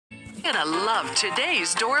gonna love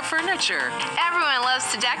today's door furniture. Everyone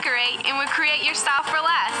loves to decorate and would create your style for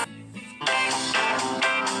less.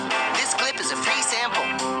 This clip is a free sample.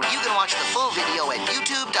 You can watch the full video at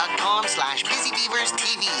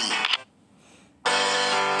youtube.com/busybeaverstv.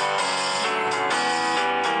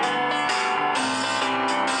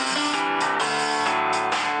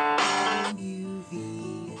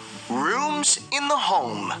 Rooms in the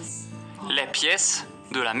home. Les pièces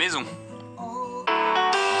de la maison.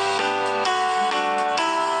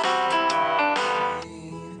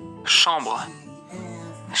 Chambre.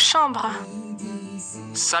 Chambre.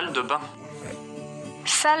 Salle de bain.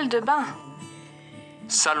 Salle de bain.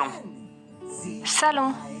 Salon.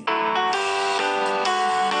 Salon.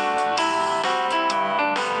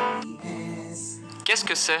 Qu'est-ce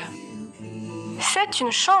que c'est? C'est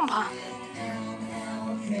une chambre.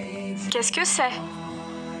 Qu'est-ce que c'est?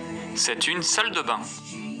 C'est une salle de bain.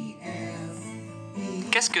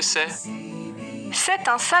 Qu'est-ce que c'est? C'est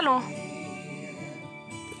un salon.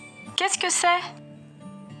 Qu'est-ce que c'est?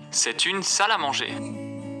 C'est une salle à manger.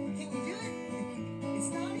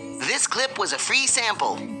 This clip was a free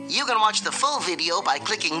sample. You can watch the full video by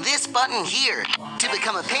clicking this button here to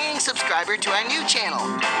become a paying subscriber to our new channel,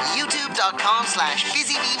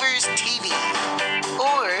 youtube.com/busybeaverstv.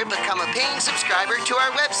 Or become a paying subscriber to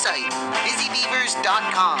our website,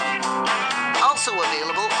 busybeavers.com. Also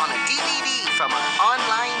available on a DVD from our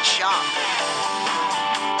online shop.